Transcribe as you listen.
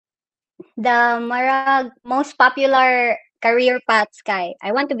the most popular career paths kay I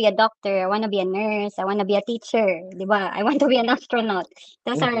want to be a doctor, I want to be a nurse, I want to be a teacher, 'di ba? I want to be an astronaut.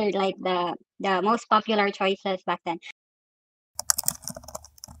 Those are Mhm. like the most popular choices back then.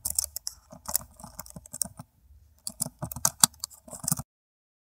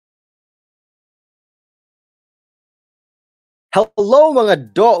 Hello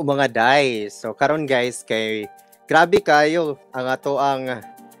mga do, mga day. So karon guys kay grabe kayo ang ato ang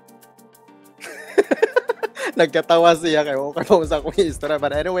nagkatawa siya kay okay pa sa akong istorya.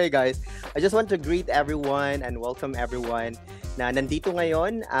 But anyway guys, I just want to greet everyone and welcome everyone na nandito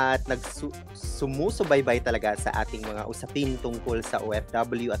ngayon at sumusubaybay talaga sa ating mga usapin tungkol sa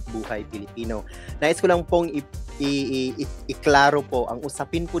OFW at buhay Pilipino. Nais ko lang pong iklaro po, ang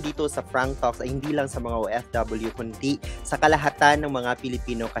usapin po dito sa FrankTalks ay hindi lang sa mga OFW kundi sa kalahatan ng mga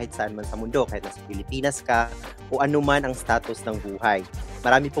Pilipino kahit saan man sa mundo, kahit nasa Pilipinas ka o anuman ang status ng buhay.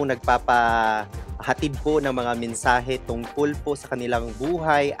 Marami pong nagpapahatid po ng mga mensahe tungkol po sa kanilang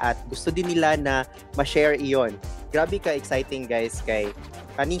buhay at gusto din nila na ma-share iyon. Grabe ka exciting guys kay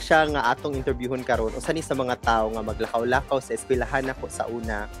kani siya nga atong interviewon karon usa ni sa mga tao nga maglakaw-lakaw sa eskwelahan ako sa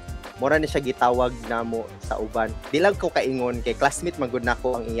una. Mura na siya gitawag namo sa uban. Di lang ko kaingon kay classmate magud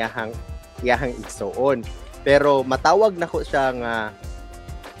nako ang iyahang igsoon. Pero matawag nako siya nga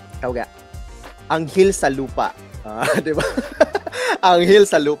tawga anghel sa lupa. Di ba? Anghel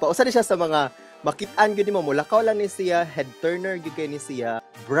sa lupa. Usa ni siya sa mga makit-an gyud mo mulakaw lang ni siya, head turner gyud kay ni siya,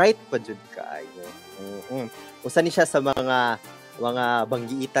 bright pa jud kaayo. Usa ni siya sa mga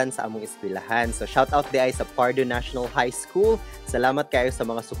banggiitan sa among eskwelahan. So shout out di ay sa Pardo National High School. Salamat kayo sa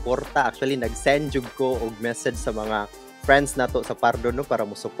mga suporta. Actually nag-send jud ko og message sa mga friends nato sa Pardo no para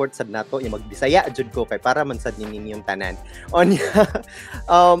mo support sad nato yung magbisaya jud ko kay para man sad ninyong tanan.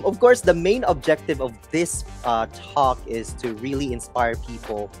 Of course the main objective of this talk is to really inspire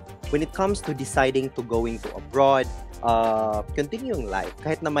people when it comes to deciding to going to abroad, continuing life.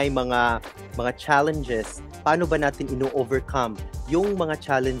 Kahit na may mga challenges, paano ba natin ino-overcome yung mga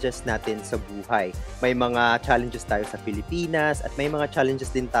challenges natin sa buhay? May mga challenges tayo sa Pilipinas at may mga challenges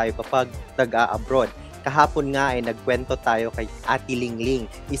din tayo kapag nag-a-abroad. Kahapon nga ay nagkwento tayo kay Ate Lingling,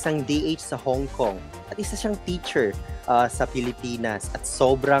 isang DH sa Hong Kong at isa siyang teacher sa Pilipinas at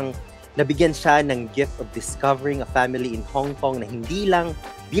sobrang nabigyan siya ng gift of discovering a family in Hong Kong na hindi lang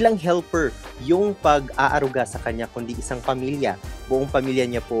bilang helper yung pag-aaruga sa kanya kundi isang pamilya. Buong pamilya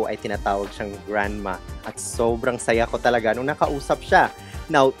niya po ay tinatawag siyang grandma at sobrang saya ko talaga nung nakausap siya.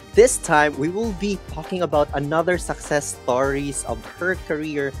 Now, this time, we will be talking about another success stories of her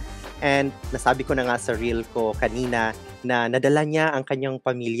career and nasabi ko na nga sa reel ko kanina na nadala niya ang kanyang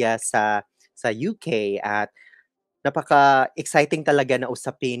pamilya sa UK at napaka-exciting talaga na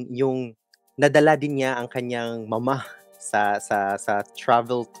usapin yung nadala din niya ang kanyang mama sa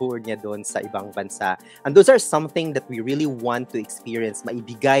travel tour niya doon sa ibang bansa. And those are something that we really want to experience,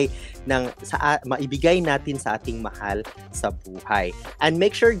 maibigay natin sa ating mahal sa buhay. And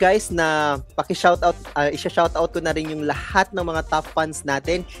make sure guys na paki-shoutout, isa-shoutout ko na rin yung lahat ng mga top fans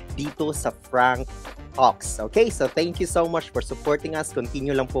natin dito sa FrankTalks. Okay, so thank you so much for supporting us.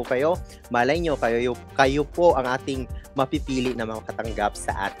 Continue lang po kayo. Malay nyo, kayo po ang ating mapipili na mga katanggap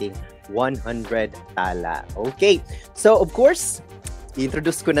sa ating 100 tala. Okay, so of course,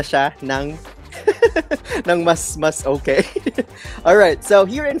 i-introduce ko na siya ng mas okay. Alright, so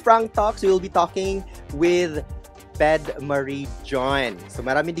here in FrankTalks, we will be talking with Ped Marie John. So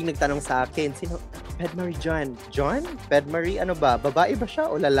marami ding nagtanong sa akin, sino Ped Marie John? John? Ped Marie, ano ba? Babae ba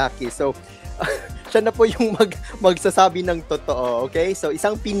siya o lalaki? So, siya na po yung magsasabi ng totoo, okay? So,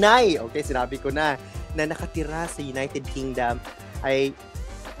 isang Pinay, okay, sinabi ko na nakatira sa United Kingdom ay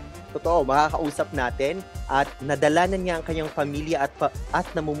totoo, makakausap natin at nadala na niya ang kanyang pamilya at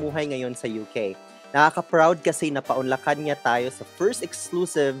namumuhay ngayon sa UK. Nakaka-proud kasi napaunlakan niya tayo sa first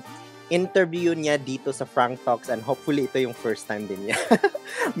exclusive interview niya dito sa FrankTalks and hopefully ito yung first time din niya.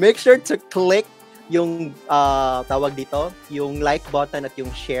 Make sure to click yung tawag dito, yung like button at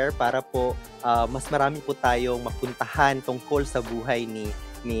yung share para po mas marami po tayong mapuntahan tungkol sa buhay ni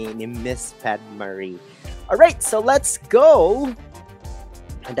Miss Ped Marie. Alright, so let's go!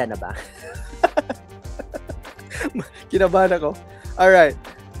 Handa na ba? Kinabahan ako. Alright.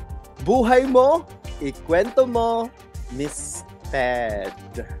 Buhay mo, ikwento mo, Miss Ped.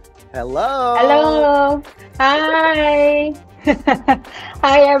 Hello! Hello! Hi!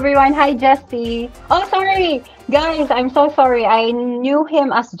 Hi everyone! Hi Jessie! Oh, sorry! Guys, I'm so sorry. I knew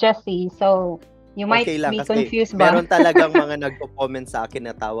him as Jessie. So, you might okay lang, be kasi confused ba? meron talagang mga nagpo-comment sa akin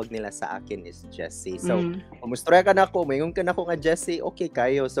na tawag nila sa akin is Jessie. So, umustroya ka na ako, mayroon ka na ako nga Jessie, okay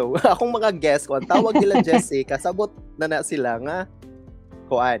kayo. So, akong mga guests ko, ang tawag nila Jessie, kasabot na sila nga,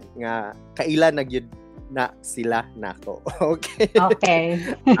 kuan nga kailan nagyud na sila nako. Okay.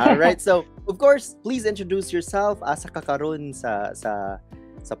 Okay. All right. So, of course, please introduce yourself asa ka karon sa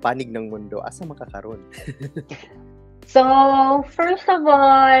panig ng mundo. Asa makakaron? So, first of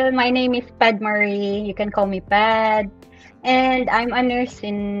all, my name is Ped Marie. You can call me Ped. And I'm a nurse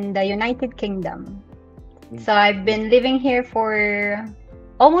in the United Kingdom. So, I've been living here for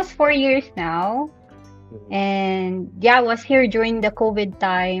almost 4 years now. And yeah, I was here during the COVID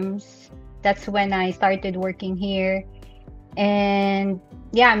times. That's when I started working here. And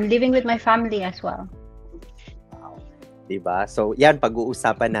yeah, I'm living with my family as well. Diba? So, yan,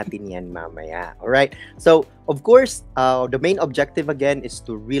 pag-uusapan natin yan mamaya. Alright? So, of course, the main objective again is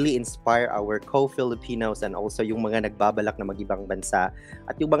to really inspire our co-Filipinos and also yung mga nagbabalak na mag-ibang bansa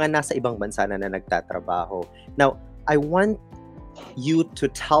at yung mga nasa ibang bansa na nagtatrabaho. Now, I want you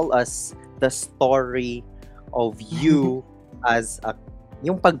to tell us the story of you as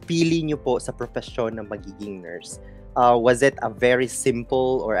yung pagpili nyo po sa profesyon ng magiging nurse. Was it a very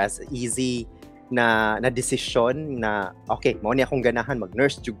simple or as easy na desisyon na okay, mao ni akong ganahan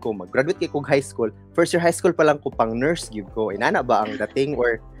mag-nurse jud ko, mag-graduate kay kog high school. First year high school pa lang ko pang nurse gyud ko. Inana ba ang dating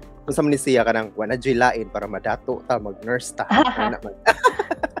or kung sa man ni siya kanang wala jud lain para madato ta mag-nurse ta.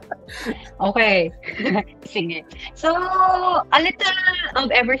 Okay. Sige. So, a little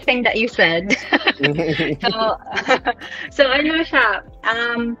of everything that you said. So ano siya,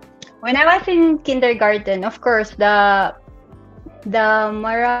 when I was in kindergarten, of course, the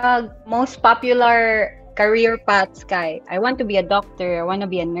most popular career paths kay I want to be a doctor, I want to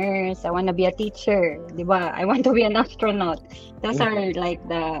be a nurse, I want to be a teacher, di ba? I want to be an astronaut. Those are like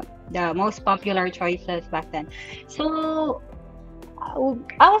the most popular choices back then. So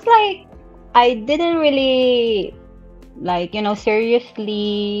I was like, I didn't really like,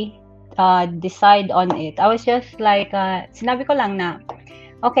 seriously decide on it. I was just like, sinabi ko lang na,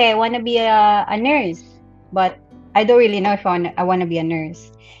 okay, I want to be a nurse, but I don't really know if I want to be a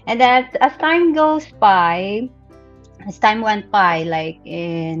nurse. And then as time went by, like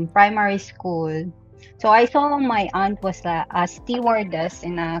in primary school, so I saw my aunt was a stewardess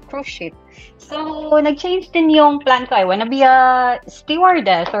in a cruise ship. So nag-change din yung plan ko. I want to be a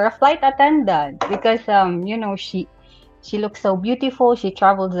stewardess or a flight attendant because she looks so beautiful. She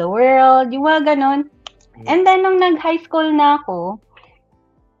travels the world. Yung mga ganon. And then nung nag-high school na ako,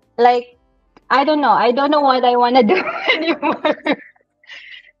 like, I don't know what I want to do anymore.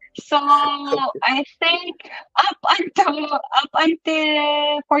 So I think up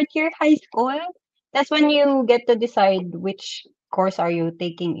until fourth year high school, that's when you get to decide which course are you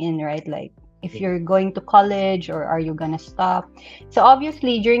taking in, right? Like if you're going to college or are you gonna stop. So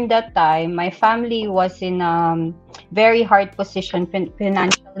obviously during that time, my family was in very hard position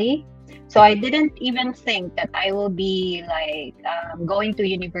financially. So I didn't even think that I will be like going to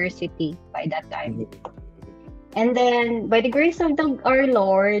university by that time. And then by the grace of our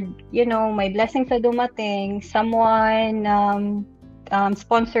Lord, my blessings sa dumating, someone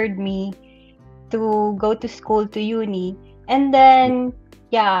sponsored me to go to school, to uni. And then,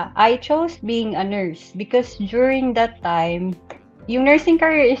 yeah, I chose being a nurse because during that time, yung nursing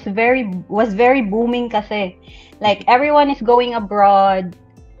career was very booming kasi. Like everyone is going abroad.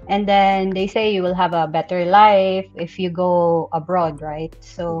 And then they say you will have a better life if you go abroad, right?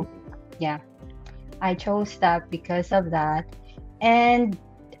 So, yeah, I chose that because of that. And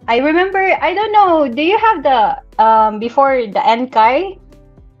I remember, I don't know, do you have the, before the NKAI?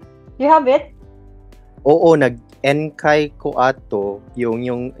 You have it? Oo, nag-NKAI ko ato,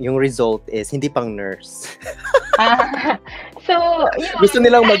 yung result is hindi pang nurse. So, gusto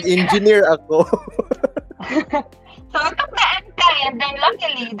nilang mag-engineer ako. So, I took the NKAI and then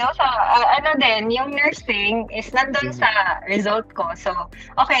luckily, yung nursing is nandun sa result ko. So,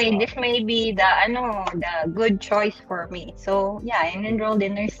 okay, this may be the good choice for me. So, yeah, I enrolled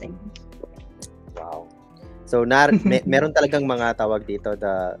in nursing. Wow. So, meron talagang mga tawag dito,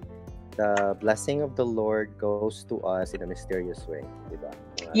 the blessing of the Lord goes to us in a mysterious way. Diba?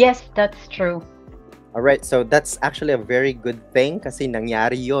 Yes, that's true. Alright, so that's actually a very good thing kasi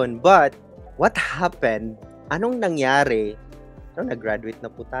nangyari yun. But, what happened? Anong nangyari? Nag-graduate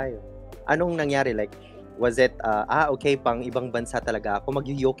na po tayo. Anong nangyari? Like, was it, okay, pang ibang bansa talaga ako,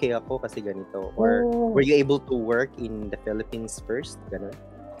 mag-UK ako kasi ganito? Or were you able to work in the Philippines first? Ganun?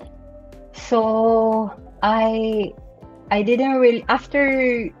 So, I didn't really,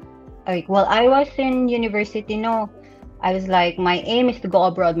 after, I was in university, I was like, my aim is to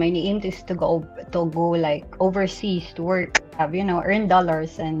go abroad. My aim is to go like overseas to work, earn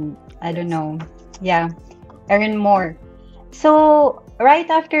dollars and I don't know. Yeah. Earn more. So right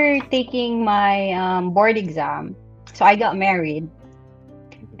after taking my board exam, so I got married,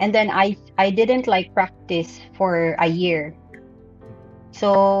 and then I didn't like practice for a year.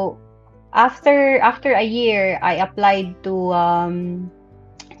 So after a year, I applied to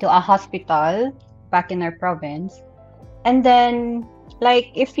a hospital back in our province. And then,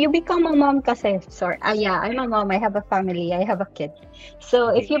 like, if you become a mom kasi, sorry, yeah, I'm a mom, I have a family, I have a kid. So,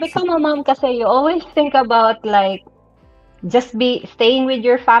 if you become a mom kasi, you always think about, like, just be staying with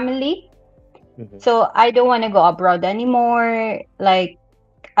your family. So, I don't want to go abroad anymore. Like,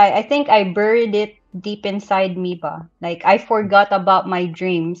 I think I buried it deep inside me ba. Like, I forgot about my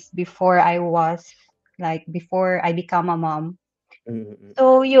dreams before before I become a mom.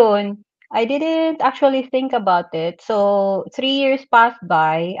 So, yun. I didn't actually think about it. So 3 years passed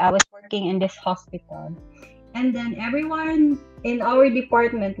by. I was working in this hospital. And then everyone in our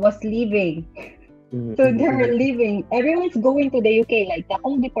department was leaving. So they're leaving. Everyone's going to the UK. Like the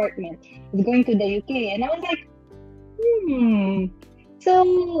whole department is going to the UK. And I was like,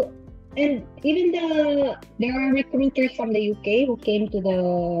 So, and even there are recruiters from the UK who came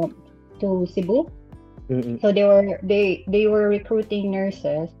to Cebu. So they were recruiting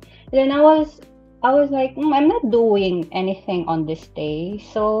nurses. And then I was like, I'm not doing anything on this day,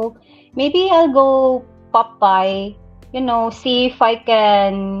 so maybe I'll go pop by, see if I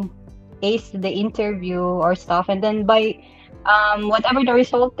can ace the interview or stuff, and then by whatever the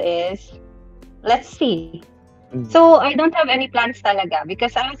result is, let's see. So I don't have any plans talaga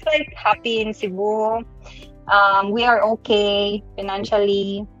because I was like happy in Cebu. We are okay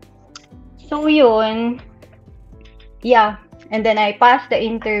financially. So yun, yeah. And then I passed the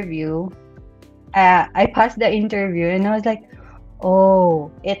interview. And I was like,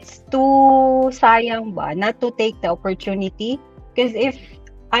 oh, it's too sayang ba not to take the opportunity? Because if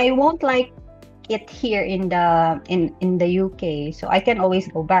I won't like it here in the UK, so I can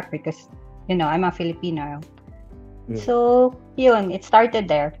always go back because I'm a Filipino. So yun, it started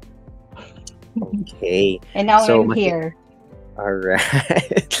there. Okay. And now So, I'm here. Alright.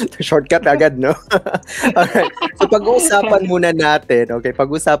 Shortcut agad, no? Alright. So, pag-uusapan muna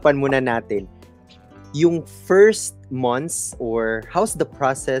natin yung first months or how's the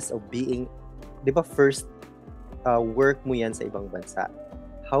process of being, di ba first work mo yan sa ibang bansa?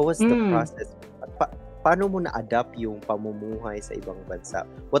 How was the process? Paano mo na-adapt yung pamumuhay sa ibang bansa?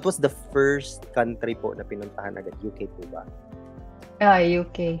 What was the first country po na pinuntahan agad? UK po ba?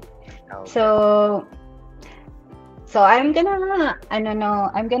 UK. Okay. So I'm gonna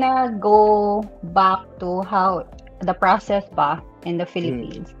go back to how the process ba in the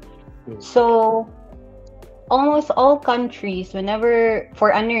Philippines. So almost all countries, whenever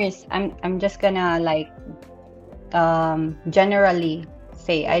for a nurse, I'm just gonna like generally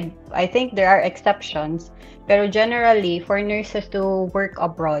say I think there are exceptions, pero generally for nurses to work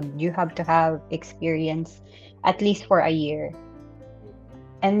abroad, you have to have experience at least for a year.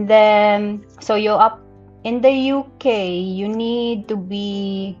 And then so in the UK, you need to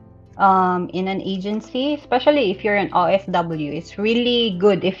be in an agency, especially if you're an OFW. It's really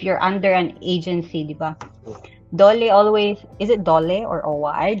good if you're under an agency, di ba? Dole always, is it Dole or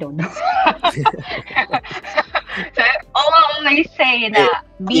OWA? I don't know. So OWA always say na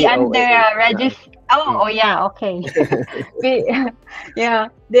be under a register. Oh yeah, okay.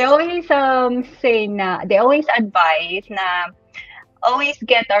 Yeah, they always say na they always advise na always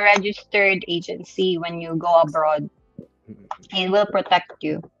get a registered agency when you go abroad. It will protect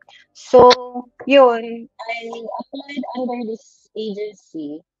you. So, yun, I applied under this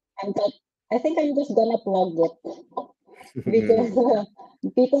agency. I think I'm just gonna plug it because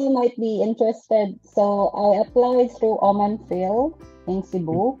people might be interested. So, I applied through Oman Phil in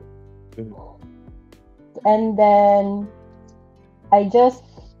Cebu. And then, I just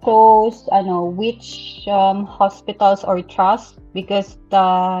chose which hospitals or trusts, because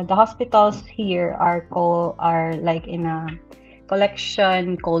the hospitals here are like in a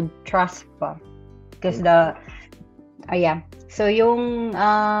collection called trust pa. Because so yung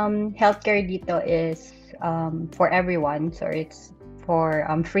healthcare dito is for everyone, so it's for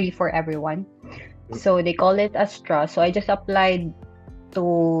free for everyone, so they call it as trust. So I just applied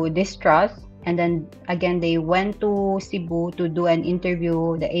to this trust. And then again, they went to Cebu to do an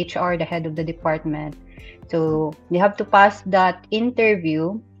interview, the HR, the head of the department. So you have to pass that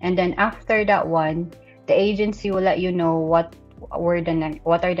interview. And then after that one, the agency will let you know what are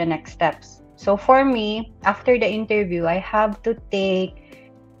the next steps. So for me, after the interview, I have to take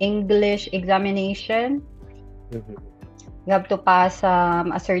English examination. You have to pass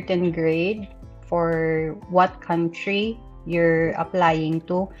a certain grade for what country you're applying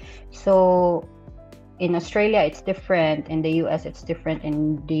to. So in Australia it's different, in the US it's different,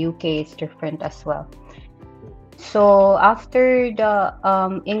 in the UK it's different as well. So after the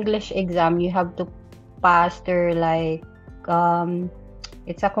English exam, you have to pass their like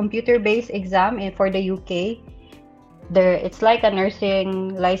it's a computer-based exam for the UK. It's like a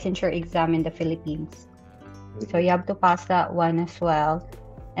nursing licensure exam in the Philippines. So you have to pass that one as well.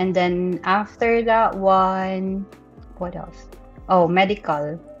 And then after that one, what else? Oh,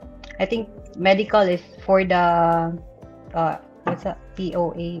 medical. I think medical is for the what's that?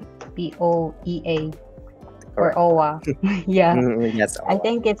 POEA or Correct. OWA. Yeah. Yes. I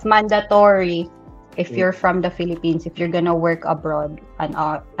think it's mandatory if you're from the Philippines, if you're gonna work abroad, an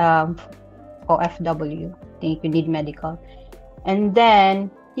OFW. I think you need medical. And then,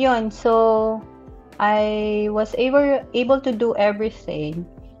 yun, so I was able to do everything.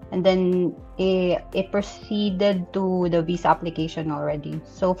 And then it proceeded to the visa application already.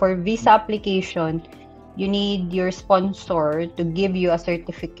 So for visa application, you need your sponsor to give you a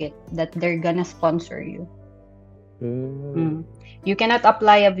certificate that they're gonna sponsor you. You cannot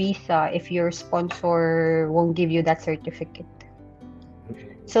apply a visa if your sponsor won't give you that certificate.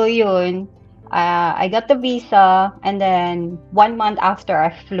 So yun, I got the visa, and then 1 month after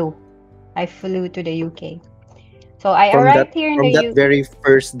I flew to the UK. So I arrived here in From the that UK. very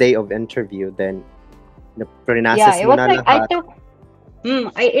first day of interview, then Yeah, prinasas it mo was na like I lahat. took.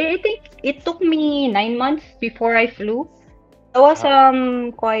 I think it took me 9 months before I flew. It was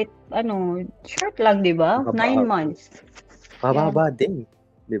quite short lang, di ba? Baba, 9 months. Yeah. Mababa din,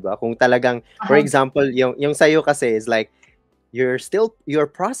 'di ba? Kung talagang, for example, yung sa'yo kasi is like you're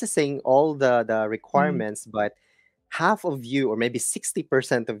processing all the requirements, but half of you, or maybe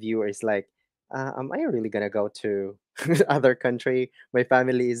 60% of you, is like, am I really gonna go to other country? My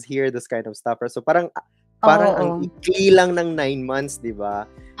family is here, this kind of stuff. So parang ang Oo. ikli lang ng 9 months, 'di ba?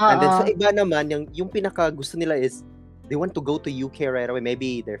 And then so Oo. iba naman yung pinaka gusto nila is they want to go to UK right away.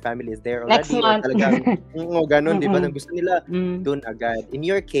 Maybe their family is there Next already, or month. talagang ganun, 'di ba? Mm-mm. Nang gusto nila Mm. doon agad. In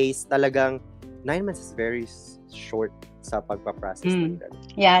your case, talagang 9 months is very short sa pagpa-process ng ganun.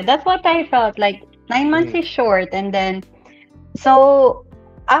 Yeah, that's what I felt. Like 9 months is short, and then so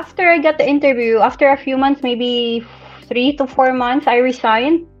after I got the interview, after a few months, maybe 3 to 4 months, I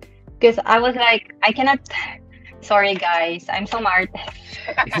resigned because I was like, I cannot. Sorry, guys, I'm so smart.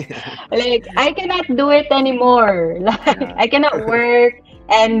 Like I cannot do it anymore. Like Yeah. I cannot work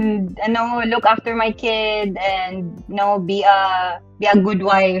and look after my kid and be a good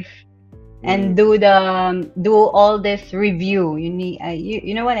wife and do all this review.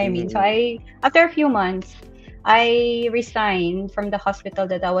 You know what I mean. So after a few months, I resigned from the hospital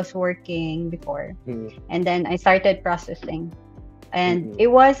that I was working before, and then I started processing, and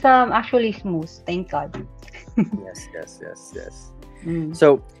it was actually smooth. Thank God. Yes.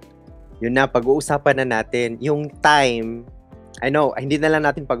 So, yun na, pag-uusapan na natin yung time. I know, hindi na lang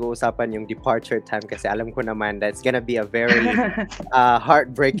natin pag-uusapan yung departure time kasi alam ko naman that's gonna be a very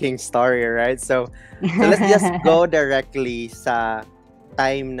heartbreaking story, right? So let's just go directly sa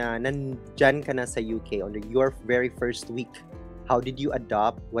time na nandyan ka na sa UK on your very first week. How did you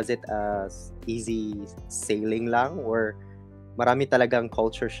adopt? Was it easy sailing lang, or marami talagang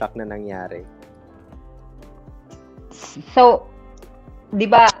culture shock na nangyari? So, di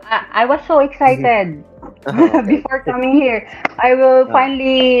ba, I was so excited before coming here. I will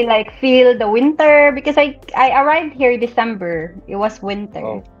finally feel the winter because I arrived here December. It was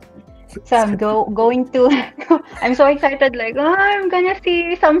winter. So I'm going to I'm so excited, like, I'm gonna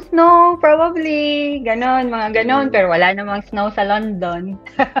see some snow probably, mga ganon, pero wala namang snow sa London.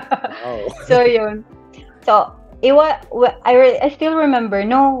 So yun. So it was, I still remember,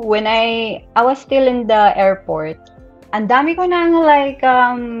 when I was still in the airport, ang dami ko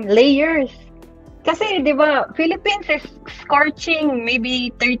ng layers. Kasi, di ba, Philippines is scorching, maybe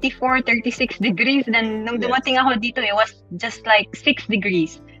 34, 36 degrees. Then, nung dumating ako dito, it was just 6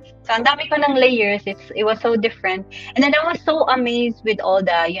 degrees. So, ang dami ko ng layers. It was so different. And then, I was so amazed with all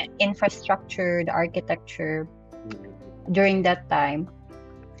the infrastructure, the architecture during that time.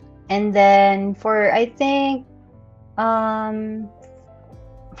 And then, I think,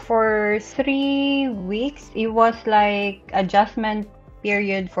 for 3 weeks, it was like adjustment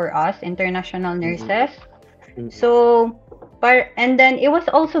period for us international nurses. So and then it was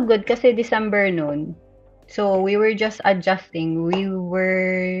also good kasi December noon. So we were just adjusting. We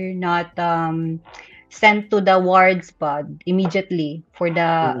were not sent to the wards pod immediately for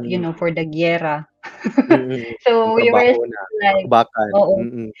the for the gyera. So we were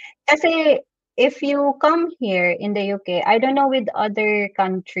kasi if you come here in the UK, I don't know with other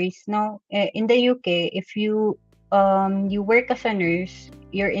countries, in the UK, if you work as a nurse,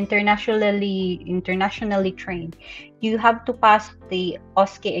 you're internationally trained. You have to pass the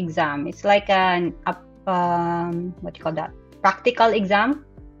OSCE exam. It's like a what do you call that? Practical exam.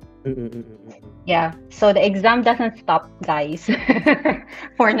 Mm-mm-mm-mm. Yeah. So the exam doesn't stop, guys,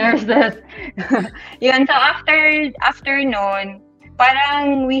 for nurses. Yun. So after noon,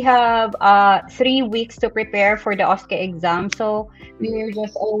 parang we have 3 weeks to prepare for the OSCE exam. So we're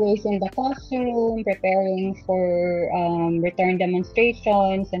just always in the classroom preparing for return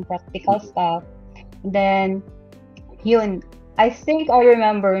demonstrations and practical stuff. Then yun. I think I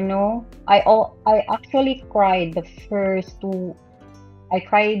remember, no? I actually cried the first two. I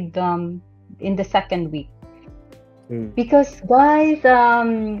cried in the second week. Mm. Because guys,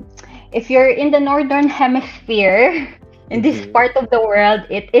 if you're in the northern hemisphere, in this Mhm. part of the world,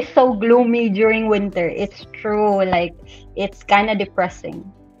 it is so gloomy during winter. It's true, like it's kind of depressing.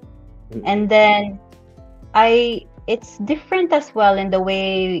 Mm-mm. And then it's different as well in the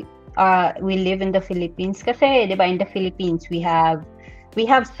way we live in the Philippines. Kasi, 'di ba, in the Philippines we have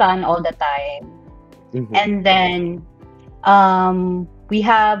sun all the time. Mhm. And then we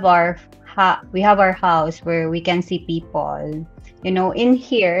have our house where we can see people. You know, in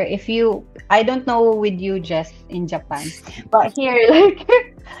here, I don't know with you, Jess, in Japan, but here, like,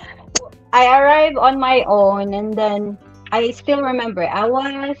 I arrived on my own, and then I still remember I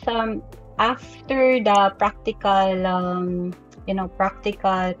was after the practical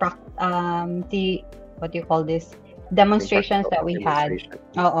the what do you call this, Yung demonstrations practical that we had.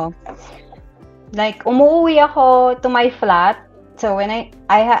 demonstration. Oo. Like, umuwi ako to my flat. So when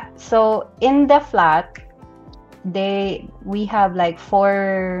so in the flat, we have like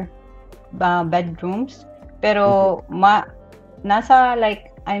 4 bedrooms. Pero nasa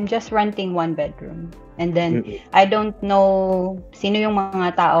like I'm just renting 1 bedroom. And then Mm-mm. I don't know sino yung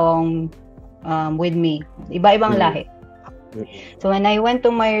mga taong with me. Iba-ibang lahi. Mm-mm. So when I went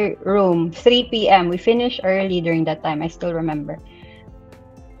to my room, 3 p.m., we finished early during that time. I still remember.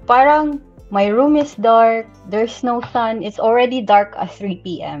 Parang my room is dark. There's no sun. It's already dark at 3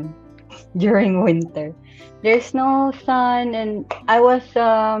 p.m. during winter. There's no sun, and I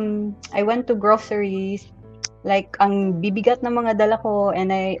went to groceries. Like, ang bibigat na mga dala ko,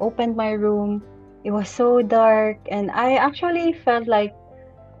 and I opened my room. It was so dark, and I actually felt like,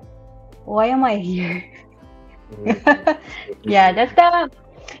 why am I here? Yeah,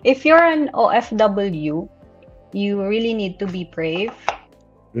 if you're an OFW, you really need to be brave.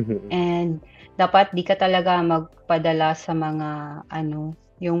 Mhm. And dapat di ka talaga magpadala sa mga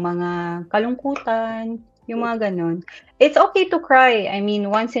yung mga kalungkutan, yung mga ganun. It's okay to cry. I mean,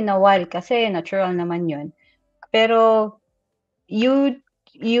 once in a while kasi natural naman yun. Pero you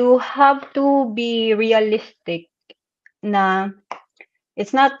have to be realistic na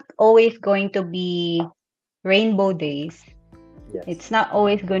it's not always going to be rainbow days. Yes. It's not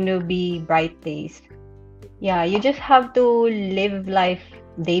always going to be bright days. Yeah, you just have to live life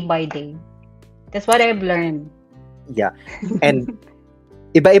day by day. That's what I've learned. Yeah. And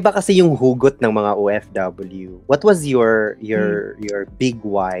iba-iba kasi yung hugot ng mga OFW. What was your big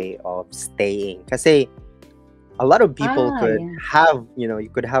why of staying? Kasi a lot of people could have, you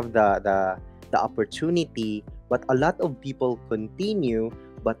could have the opportunity, but a lot of people continue,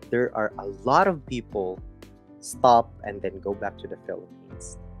 but there are a lot of people stop and then go back to the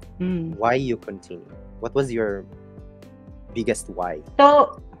Philippines. Why you continue? What was your biggest why?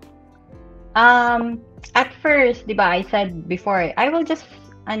 So, at first, diba, I said before, I will just,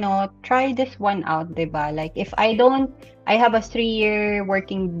 try this one out, diba? Like, if I have a 3-year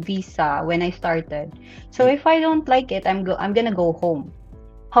working visa when I started. So, if I don't like it, I'm gonna go home.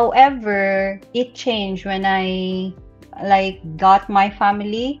 However, it changed when I, got my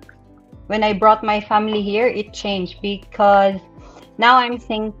family. When I brought my family here, it changed because now I'm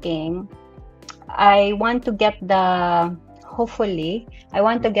thinking, I want to get hopefully, I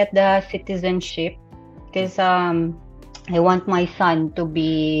want to get the citizenship because I want my son to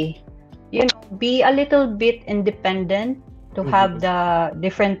be a little bit independent, to have the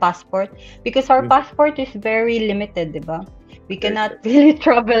different passport, because our passport is very limited, diba? We cannot really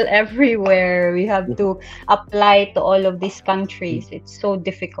travel everywhere. We have to apply to all of these countries. It's so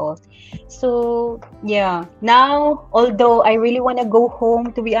difficult. So, yeah. Now, although I really want to go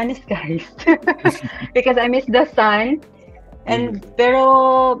home, to be honest, guys, because I miss the sun.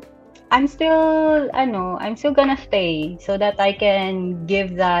 Pero I'm still gonna stay so that I can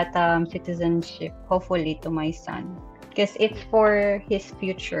give that citizenship, hopefully, to my son. Because it's for his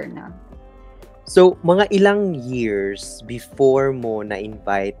future na. So, mga ilang years before mo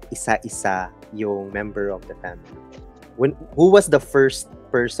na-invite isa-isa yung member of the family? Who was the first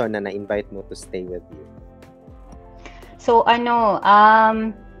person na na-invite mo to stay with you? So,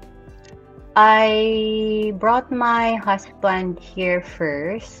 I brought my husband here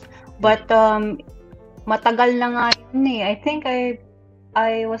first, but matagal na nga yun eh. I think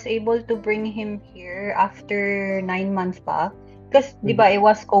I was able to bring him here after 9 months pa. Because, di ba, it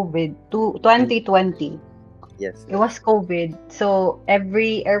was COVID, 2020. Yes. It was COVID. So,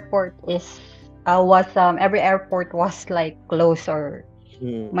 every airport every airport was like closed or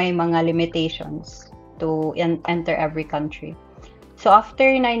may mga limitations to enter every country. So, after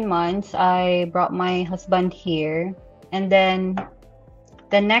 9 months, I brought my husband here. And then,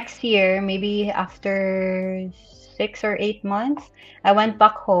 the next year, maybe after 6 or 8 months, I went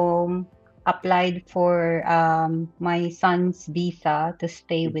back home, applied for my son's visa to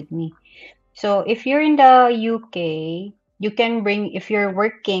stay with me. So if you're in the UK, you can bring, if you're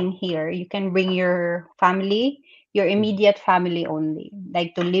working here, you can bring your family, your immediate family only,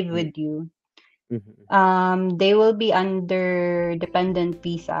 like to live with you. They will be under dependent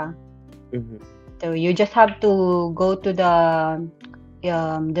visa. So you just have to go to the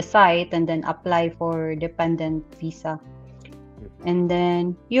site and then apply for dependent visa. And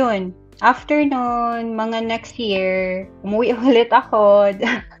then, yun. After nun, mga next year, umuwi ulit ako.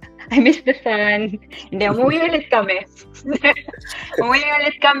 I miss the sun. Hindi, umuwi ulit kami.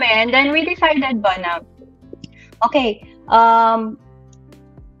 And then we decided ba na, okay,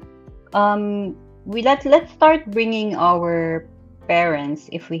 let's start bringing our parents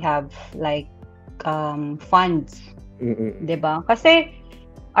if we have like funds. Diba? Kasi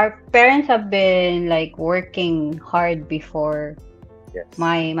our parents have been like working hard before. Yes.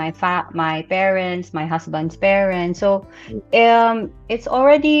 My parents, my husband's parents. So it's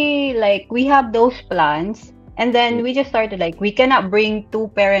already like we have those plans, and then we just started like we cannot bring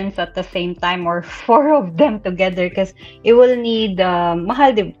 2 parents at the same time or 4 of them together because it will need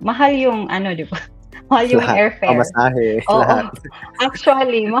mahal yung ano, di ba? Mahal yung airfare. Pamasahe, lahat.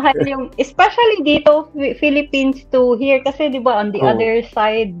 Actually, mahal yung, especially dito, Philippines to here, kasi di ba on the other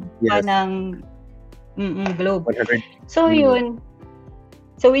side pa ng globe. 100. So yun.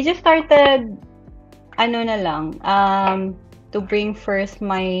 So we just started, ano na lang, to bring first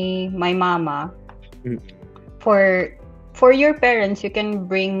my mama. For your parents, we can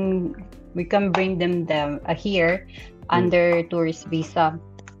bring them here under tourist visa.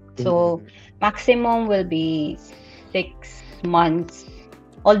 So maximum will be 6 months.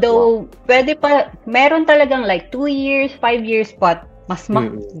 Although pwede pa, meron talagang like 2 years, 5 years, but mas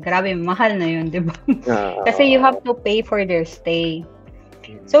grabe, mahal na yun, di ba? Kasi you have to pay for their stay.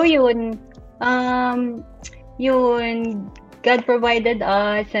 So yun, God provided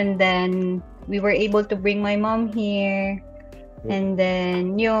us, and then we were able to bring my mom here, and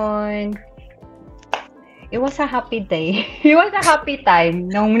then yun, it was a happy day. It was a happy time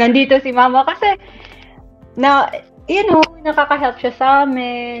nung nandito si mama kasi nakaka-help siya sa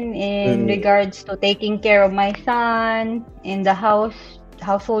amin in regards to taking care of my son in the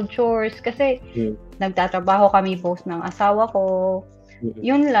household chores kasi nagtatrabaho kami both ng asawa ko.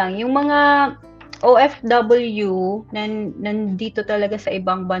 Yun lang, yung mga OFW nandito talaga sa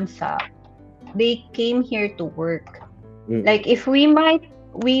ibang bansa, they came here to work. Like if we might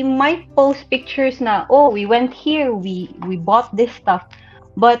post pictures na, we went here, we bought this stuff,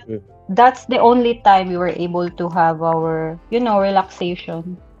 but that's the only time we were able to have our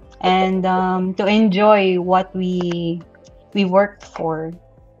relaxation and to enjoy what we worked for.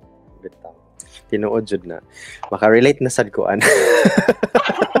 Tinuod jud na. Maka-relate na sad ko an.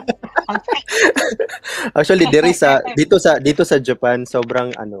 Actually dito sa Japan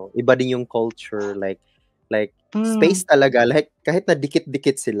sobrang iba din yung culture, like space talaga, like kahit na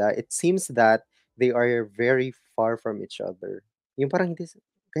dikit-dikit sila, it seems that they are very far from each other. Yung parang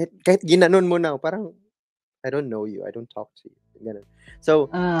kahit ginanon mo na, parang I don't know you, I don't talk to you. Ganun. So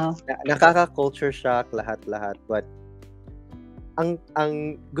nakaka-culture shock lahat, but ang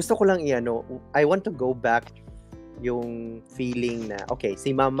gusto ko lang I want to go back yung feeling na okay, si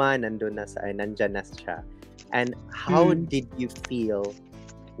mama nandyan na siya, and how did you feel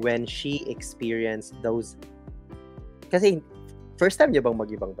when she experienced those, kasi first time niya bang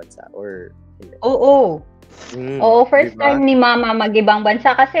mag-ibang bansa or hindi? Oo, first time ni mama mag-ibang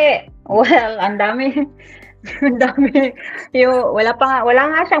bansa kasi ang dami wala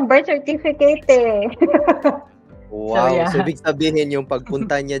nga siyang birth certificate eh. Wow. So ibig sabihin yung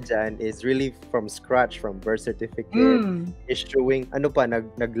pagpunta niya dyan is really from scratch, from birth certificate, issuing,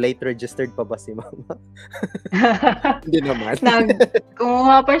 nag-late registered pa ba si mama? Hindi naman.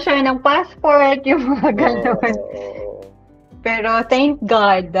 Kumuha pa siya ng passport, yung mga gano'n. Pero thank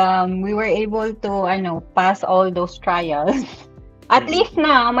God, we were able to pass all those trials. At least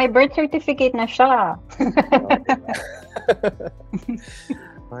na, may birth certificate na siya.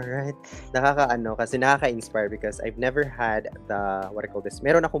 Alright. Nakakaano kasi nakaka-inspire because I've never had the what I call this.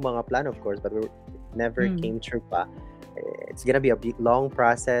 Meron akong mga plan of course, but we never came true pa. It's gonna be a big long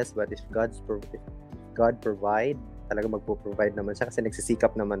process, but if if God provide, talaga magpo-provide naman siya kasi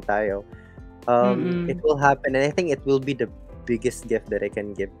nagsisikap naman tayo. It will happen and I think it will be the biggest gift that I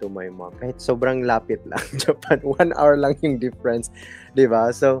can give to my mom. Kahit sobrang lapit lang Japan, 1 hour lang yung difference, 'di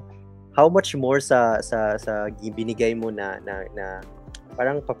ba? So how much more sa binigay mo na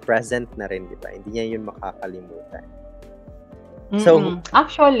parang pa-present na rin, di ba? Hindi niya yun makakalimutan. So,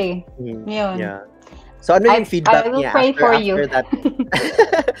 actually, yun. Yeah. So, ano yung feedback I will niya pray for after you. that?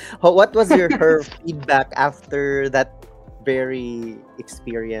 What was her feedback after that very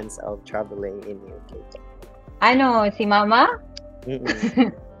experience of traveling in UK? Ano, si Mama?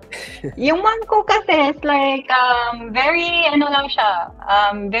 Yung mom ko kasi is like, very, ano lang siya,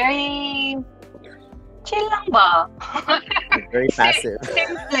 very chill lang ba? Very passive.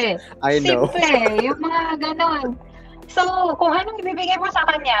 Simple. I know. Simple. Yung mga ganon. So, kung anong ibibigay mo sa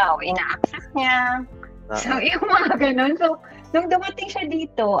kanya, ina-accept niya. So, yung mga ganon. So, nung dumating siya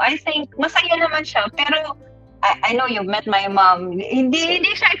dito, I think, masaya naman siya. Pero, I know you met my mom. Hindi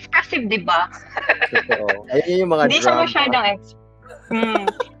siya expressive, di ba? Totoo. Ayun yung mga hindi drama. Siya masyadong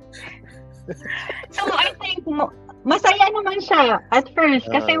So, I think, masaya naman siya at first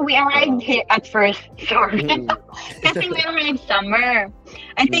kasi we arrived here at first. Sorry. Kasi we arrived summer.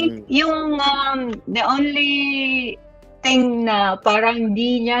 I think yung the only thing na parang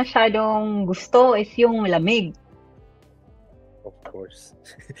di niya syadong gusto is yung lamig. Of course.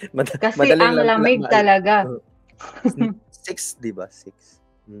 Kasi ang lamig talaga. 6, di ba? 6.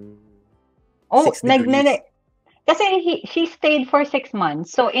 Oh, kasi she stayed for 6 months.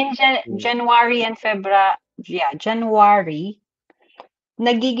 So in January and February,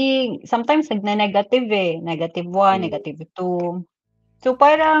 nagiging, sometimes nagna-negative negative 1, negative 2. So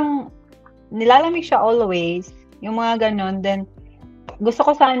parang, nilalamig siya always, yung mga ganon. Then, gusto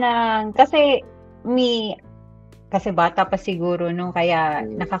ko sana, kasi bata pa siguro, no? Kaya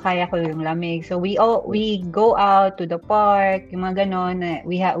nakakaya ko yung lamig. So we go out to the park, yung mga ganon.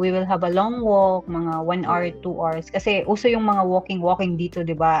 We will have a long walk, mga 1 hour, 2 hours. Kasi uso yung mga walking dito,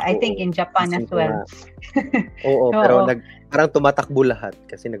 di ba? I think in Japan as well. Oo, pero parang tumatakbo lahat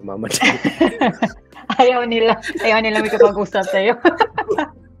kasi nagmamadali. Ayaw nila may kapag-usap sa'yo.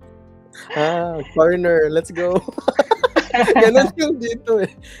 Corner, let's go. Ganun yung dito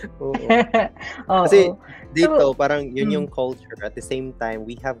eh. Oo. Kasi dito, parang yun yung culture. At the same time,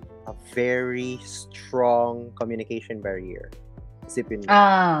 we have a very strong communication barrier. Isipin mo.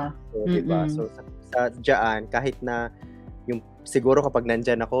 So, diba? So, sa dyan, kahit na yung siguro kapag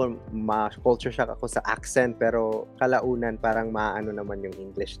nandyan ako, ma-culture shock ako sa accent, pero kalaunan parang maano naman yung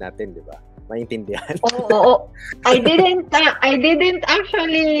English natin, di ba? Maintindihan. Oo. I didn't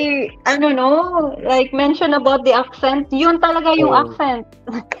actually, like mention about the accent. Yun talaga yung accent.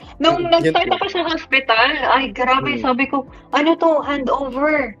 Nung nag-start ako sa hospital, ay grabe, sabi ko, ano to,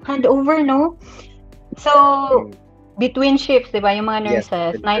 handover, no? So, between shifts, di ba, yung mga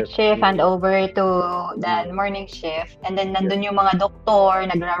nurses, night shift, handover to the morning shift, and then nandun yung mga doktor,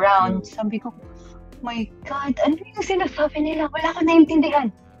 nagra-round. Sabi ko, my God, ano yung sinasabi nila? Wala ko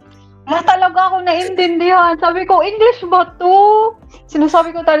naintindihan. Wala talaga ako naintindihan. Sabi ko, English ba to?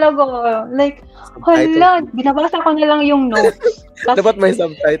 Sinasabi ko talaga, like, hala, binabasa ko na lang yung notes. Dapat may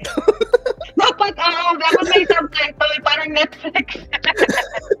subtitle. dapat may subtitle, parang Netflix.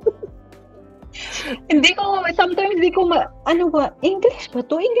 Sometimes hindi ko ano ba, English ba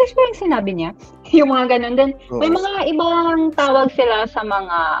to? English ba yung sinabi niya? Yung mga ganun. Then, may mga ibang tawag sila sa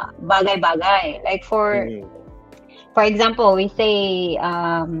mga bagay-bagay. Like for example, we say,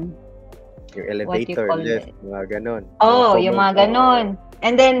 yung elevator, lift, mga ganon. Yung mga ganon.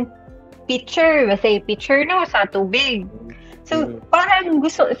 And then, pitcher, we say pitcher, no, sa tubig. So, parang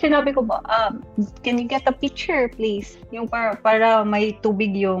sinabi ko ba, can you get a pitcher, please? Yung para may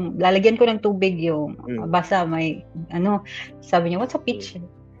tubig yung, lalagyan ko ng tubig yung, basta may, sabi niya, what's a pitcher?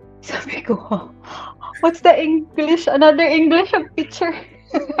 Sabi ko, what's the English, another English of pitcher?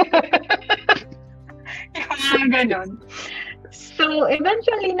 Yung mga ganon. So,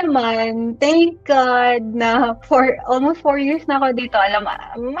 eventually naman, thank God na for almost 4 years na ako dito,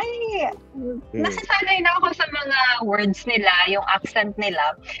 nasasanay na ako sa mga words nila, yung accent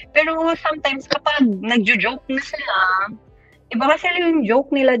nila. Pero sometimes kapag nagjo-joke na sila, iba kasi yung joke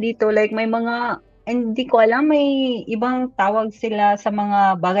nila dito, like may mga, hindi ko alam, may ibang tawag sila sa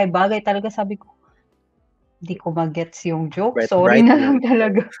mga bagay-bagay talaga. Sabi ko, hindi ko mag-gets yung joke. Sorry na lang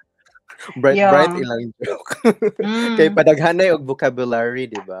talaga. Bright ilang joke. Kay padaghanay og vocabulary,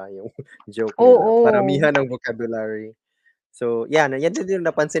 di ba? Yung joke nila. Paramihan ng vocabulary. So, yan din yung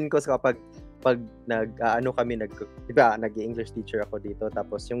napansin ko kapag nag-English teacher ako dito,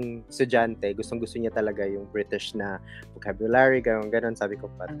 tapos yung estudyante, gustong-gusto niya talaga yung British na vocabulary, ganon. Sabi ko,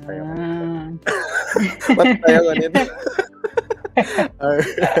 tayo ko nito. Tayo ko nito.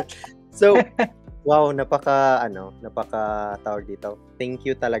 So, wow, napaka tawag dito. Thank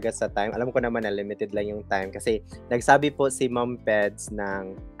you talaga sa time. Alam ko naman na limited lang yung time kasi nagsabi po si Ma'am Peds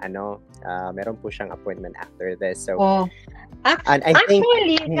ng meron po siyang appointment after this. So, and I think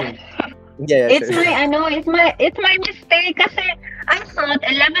it's my mistake kasi I thought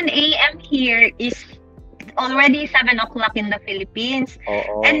 11 a.m. here is already 7 o'clock in the Philippines.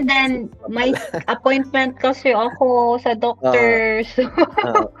 And then my appointment kasi ako sa doctor. So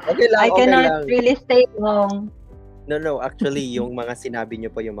I cannot really stay long. No, actually yung mga sinabi niyo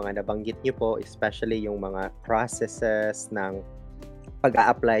po, yung mga nabanggit niyo po, especially yung mga processes ng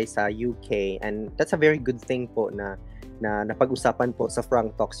pag-a-apply sa UK, and that's a very good thing po na napag-usapan po sa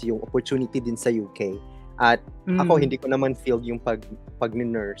FrankTalks yung opportunity din sa UK. At ako hindi ko naman feel yung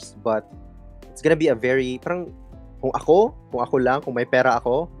pag-nurse, but it's gonna be a very parang kung ako lang, kung may pera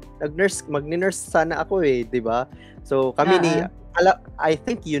ako, mag-nurse sana ako di ba? So kami I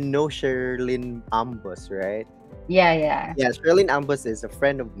think you know Sherlyn Ambos, right? Yeah. Yeah, Sherlyn Ambos is a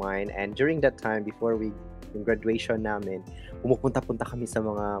friend of mine, and during that time before yung graduation namin, pumupunta-punta kami sa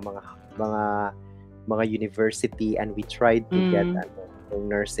mga university, and we tried to get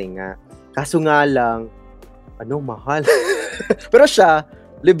yung nursing kaso nga lang mahal. Pero siya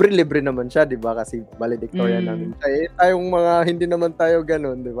libre naman siya, di ba? Kasi valedictorian namin siya. Tayong mga hindi naman tayo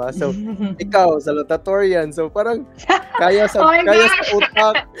ganun, di ba? So, ikaw, salutatorian. So, parang kaya sa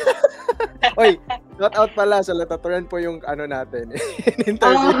utak. Oy, not out pala. Salutatorian po yung natin.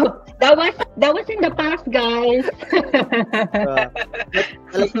 Interview. That was in the past, guys.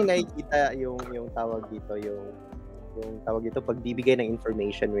 Talagang nakikita yung tawag dito, yung tawag dito, pagbibigay ng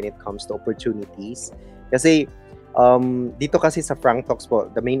information when it comes to opportunities. Kasi, dito kasi sa FrankTalks po,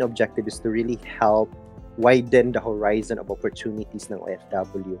 the main objective is to really help widen the horizon of opportunities ng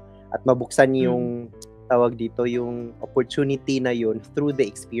OFW at mabuksan yung tawag dito, yung opportunity na yun through the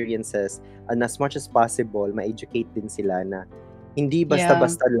experiences, and as much as possible ma-educate din sila na hindi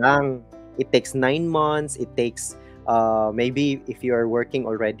basta-basta lang. It takes 9 months, it takes maybe if you are working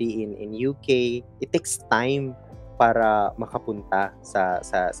already in UK, it takes time para makapunta sa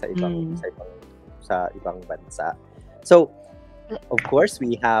ibang bansa. So, of course,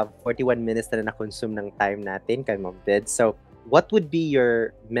 we have 41 minutes na na-consume ng time natin kay Ma'am Ped. So, what would be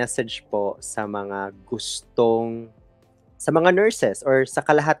your message po sa mga nurses or sa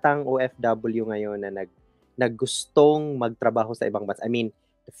kalahatang OFW ngayon na naggustong magtrabaho sa ibang bansa? I mean,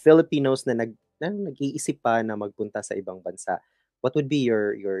 the Filipinos na nag-iisip pa na magpunta sa ibang bansa. What would be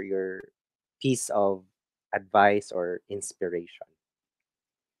your piece of advice or inspiration?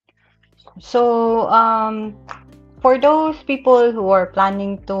 So, for those people who are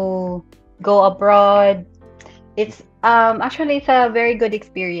planning to go abroad, it's actually it's a very good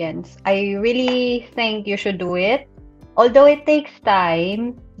experience. I really think you should do it. Although it takes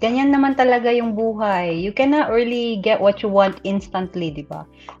time, ganyan naman talaga yung buhay. You cannot really get what you want instantly, di ba?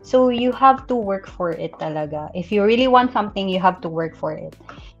 So you have to work for it talaga. If you really want something, you have to work for it.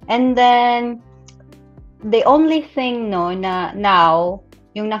 And then the only thing na now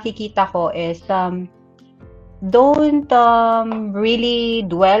yung nakikita ko is don't really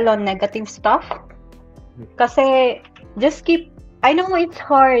dwell on negative stuff. Kasi just keep, I know it's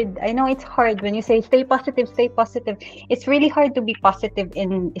hard when you say stay positive. It's really hard to be positive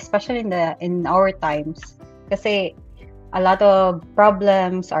especially in our times. Kasi a lot of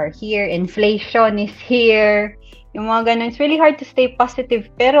problems are here, inflation is here. Yung mga ganun, it's really hard to stay positive.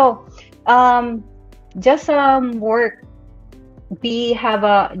 Pero just work.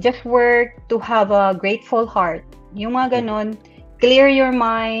 Just work to have a grateful heart. Yung mga ganun, clear your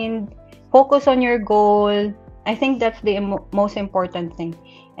mind, focus on your goal. I think that's the most important thing.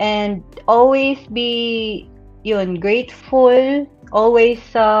 And always be grateful. Always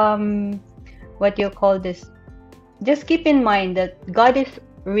what you call this? Just keep in mind that God is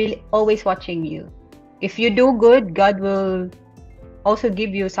really always watching you. If you do good, God will also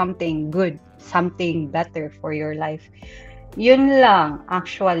give you something good, something better for your life. Yun lang,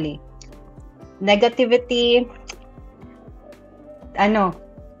 actually. Negativity,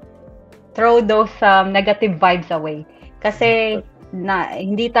 throw those negative vibes away. Kasi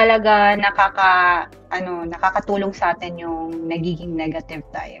hindi talaga nakakatulong sa atin yung nagiging negative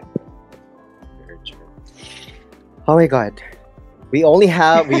tayo. Oh my God. We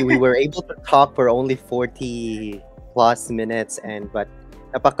were able to talk for only 40 plus minutes, but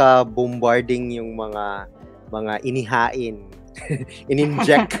napaka-bombarding yung mga mga inihain,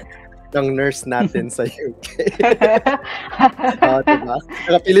 ininject ng nurse natin sa UK. Diba?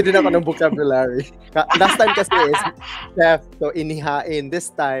 Nakapili din ako ng vocabulary. Last time kasi is chef, so inihain.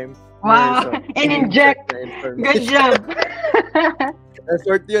 This time, Wow, nurse, so, in-inject. na information. Good job.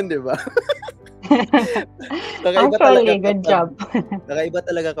 Short yun, di ba? Actually, good job. Nakaiba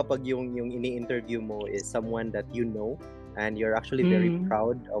talaga kapag yung ini-interview mo is someone that you know and you're actually very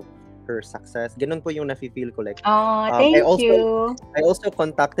proud of her success. Ganun po yung nafe-feel ko. Like, thank you. I also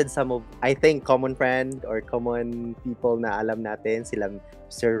contacted some of, I think, common friend or common people na alam natin, sila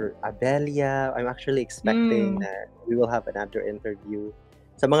Sir Abelia. I'm actually expecting that we will have another interview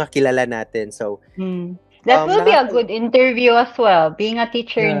sa mga kilala natin. So, that will be a good interview as well, being a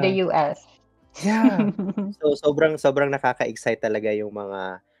teacher in the US. Yeah. So, sobrang nakaka-excite talaga yung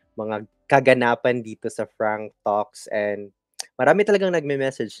mga kaganapan dito sa FrankTalks, and marami talagang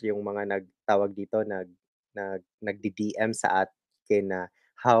nagme-message yung mga nagtawag dito, nagdi-DM sa akin na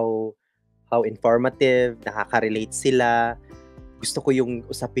how informative, nakaka-relate sila. Gusto ko yung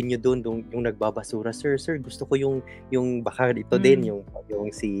usapin nyo doon yung nagbabasura, sir, gusto ko yung baka dito din yung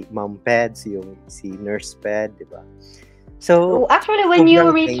si Ma'am Ped, si Nurse Ped, di ba? So actually, when you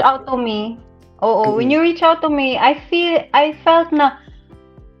reach out to me, when you reach out to me, I felt na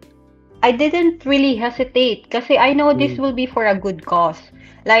I didn't really hesitate kasi I know this will be for a good cause.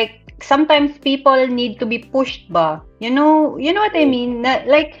 Like, sometimes people need to be pushed ba? You know what I mean?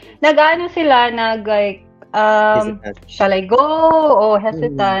 Like, nag-ano sila, like, shall I go? O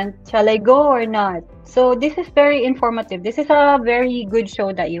hesitant, shall I go or not? So, this is very informative. This is a very good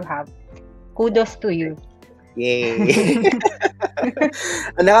show that you have. Kudos to you. Yay!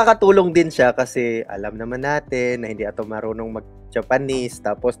 Nakakatulong din siya kasi alam naman natin na hindi ato marunong mag-Japanese,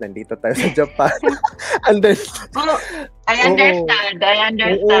 tapos nandito tayo sa Japan. And then, I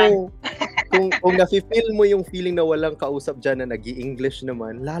understand. Kung nafe-feel mo yung feeling na walang kausap dyan na nag-i-English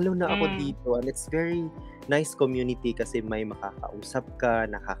naman, lalo na ako dito. And it's very nice community kasi may makakausap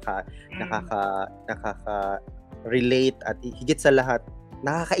ka, nakaka-relate, at higit sa lahat,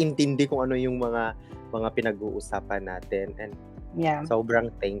 nakakaintindi kung ano yung mga pinag-uusapan natin, and sobrang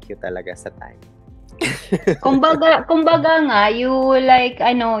thank you talaga sa time. kumbaga nga, you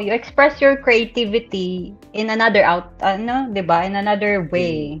you express your creativity in another diba? In another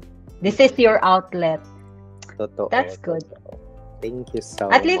way. This is your outlet. Totoo. That's good. Thank you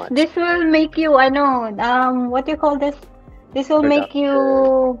so much. At least this will make you what do you call this? This will make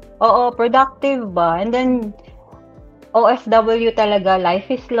you productive ba? And then OFW talaga,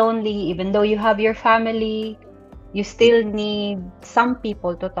 life is lonely. Even though you have your family, you still need some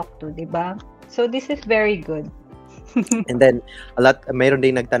people to talk to, diba? So this is very good. And then, mayroon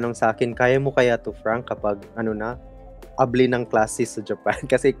din nagtanong sa akin, kaya mo kaya to, Frank, kapag abli ng classes sa Japan?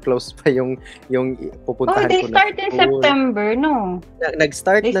 Kasi close pa yung pupuntahan ko na. They start in September, no?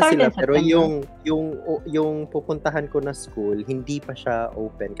 Nag-start na sila, pero yung pupuntahan ko na school, hindi pa siya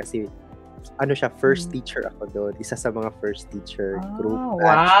open kasi first teacher ako doon. Isa sa mga first teacher group.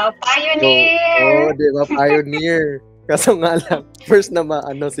 Wow, pioneer! So, di ba, pioneer. Kaso nga lang, first na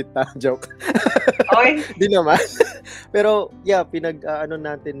si Ta, joke. Oy. Di naman. Pero,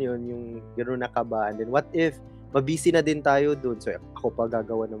 natin yun, yung nakabaan. Then, what if, mabisi na din tayo doon? So, ako pa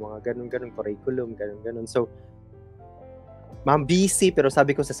gagawa ng mga ganun-ganun, curriculum, ganun-ganun. So, busy, pero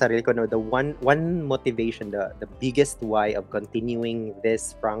sabi ko sa sarili ko, the one motivation, the biggest why of continuing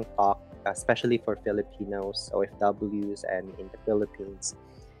this Frank Talk, especially for Filipinos, OFWs, and in the Philippines,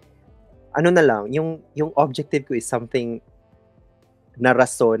 yung objective ko is something na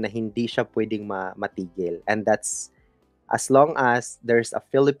rason na hindi siya pwedeng matigil. And that's, as long as there's a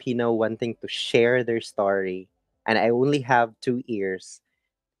Filipino wanting to share their story, and I only have 2 ears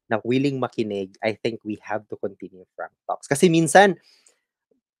na willing makinig, I think we have to continue Frank Talks. Kasi minsan,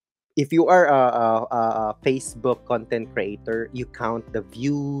 if you are a Facebook content creator, you count the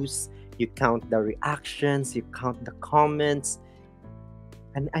views, you count the reactions, you count the comments,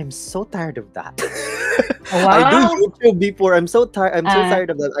 and I'm so tired of that. Wow. I do YouTube before. I'm so tired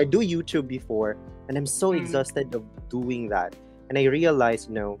of that. I do YouTube before, and I'm so exhausted of doing that. And I realized,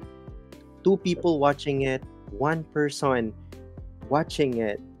 2 people watching it, 1 person watching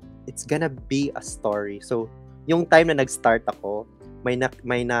it, it's gonna be a story. So, yung time na nag-start ako, may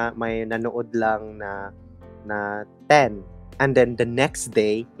nanood lang na 10. And then the next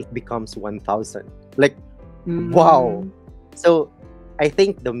day, it becomes 1,000. Like, wow. So, I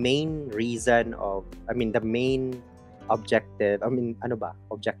think the main reason the main objective,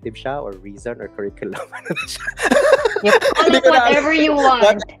 objective siya or reason or curriculum? You call it whatever you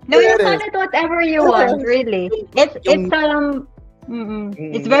want. No, you call it whatever you want, really. It's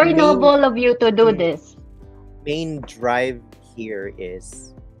very noble of you to do this. main drive here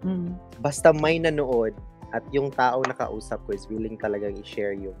is Mm. basta may nanood at yung tao na kausap ko is willing talagang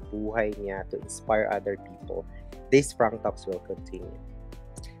i-share yung buhay niya to inspire other people, this Frank Talks will continue.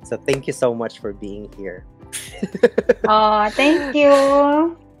 So thank you so much for being here. Oh, thank you.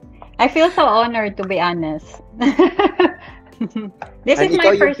 I feel so honored, to be honest. This is And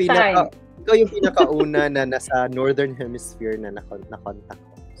my first time. Ikaw yung pinakauna na nasa Northern Hemisphere na na-contact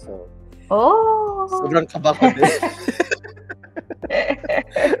ko. So, Oh. sobrang kaba ko din.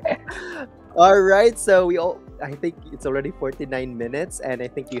 All right, so I think it's already 49 minutes and I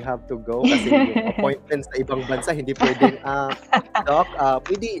think you have to go kasi yung appointments sa ibang bansa hindi pwedeng doc,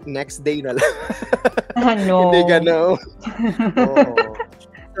 pwede next day na lang. No. Hindi gano. Oo.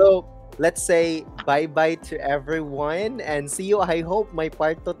 So, let's say bye-bye to everyone and see you. I hope may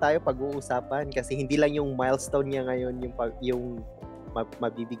part 2 tayo pag-uusapan kasi hindi lang yung milestone niya ngayon yung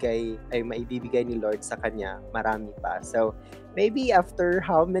maibibigay ni Lord sa kanya, marami pa. So, maybe after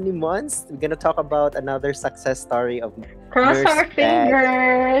how many months, we're gonna talk about another success story of Cross Nurse our Ped.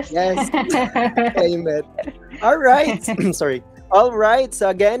 fingers. Yes. Claim it. All right. Sorry. All right. So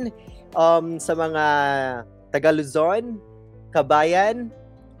again, sa mga taga Luzon, kabayan,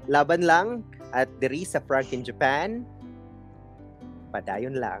 laban lang at diri sa Frank in Japan,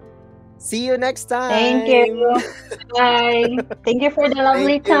 padayon lang. See you next time. Thank you. Bye. Thank you for the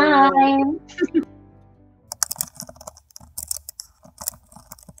lovely Thank you. time.